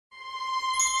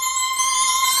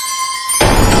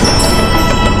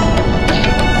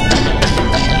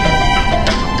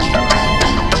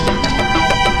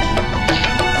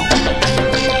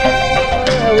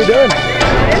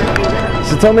good?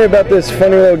 So tell me about this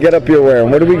funny little getup you're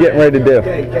wearing. What are we getting ready to do?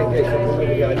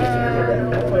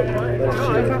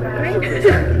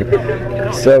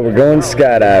 So we're going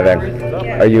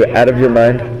skydiving. Are you out of your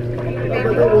mind?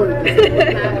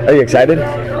 Are you excited?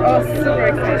 Oh, super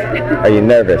excited. Are you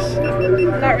nervous?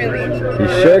 Not really. You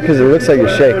sure? Because it looks like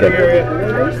you're shaking.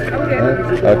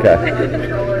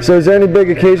 Okay. So is there any big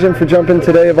occasion for jumping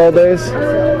today of all days?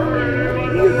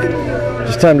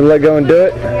 Just time to let go and do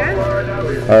it?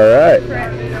 Yeah. All right.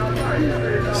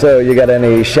 So you got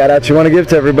any shout outs you want to give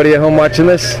to everybody at home watching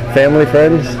this? Family,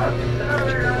 friends?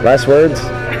 Last words?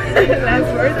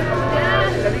 Last words?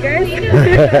 Love you guys.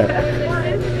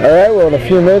 All right, well in a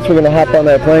few minutes we're going to hop on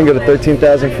that plane, go to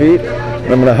 13,000 feet,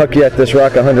 and I'm going to huck you at this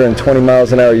rock 120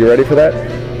 miles an hour. You ready for that?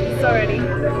 So ready.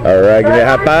 All right, give me a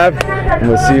high five, and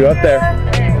we'll see you up there.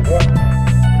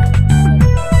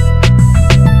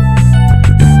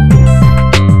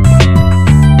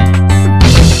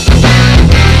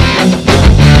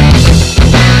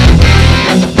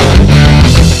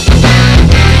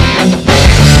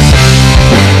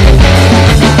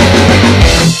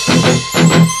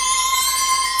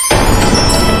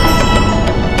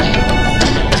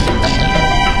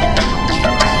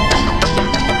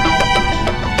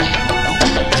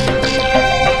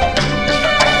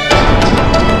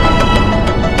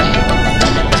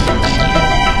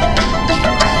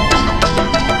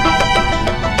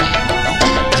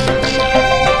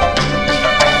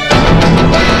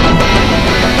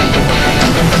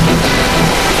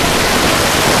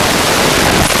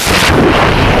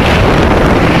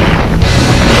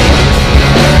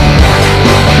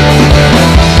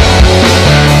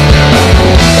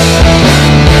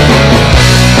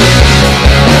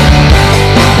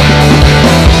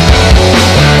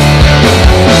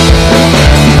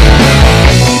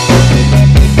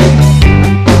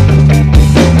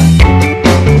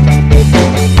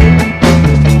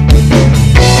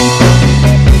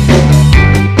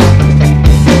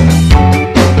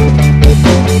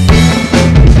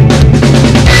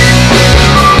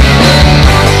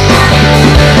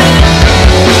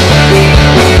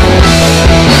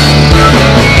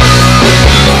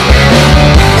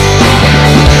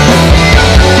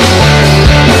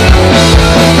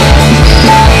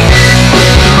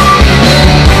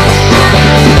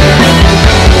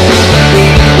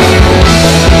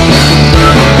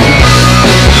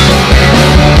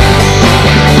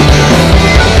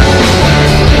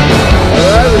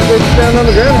 On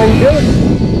the ground, how you feeling?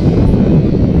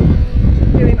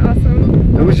 Feeling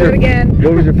awesome. What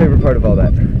was your favorite part of all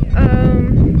that?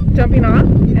 Jumping off,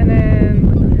 and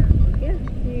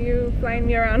then you flying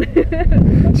me around.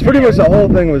 It's pretty much the whole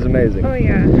thing was amazing. Oh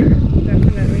yeah,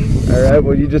 definitely. All right,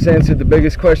 well you just answered the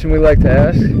biggest question we like to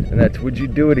ask, and that's would you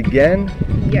do it again?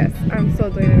 Yes, I'm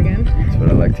still doing it again. That's what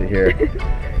I like to hear.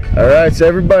 All right, so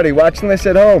everybody watching this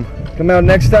at home, come out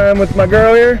next time with my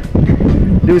girl here,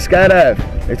 do a skydive.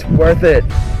 It's worth it.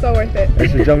 So worth it.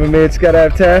 Thanks for jumping with me at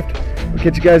Skydive Taft. We'll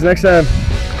catch you guys next time.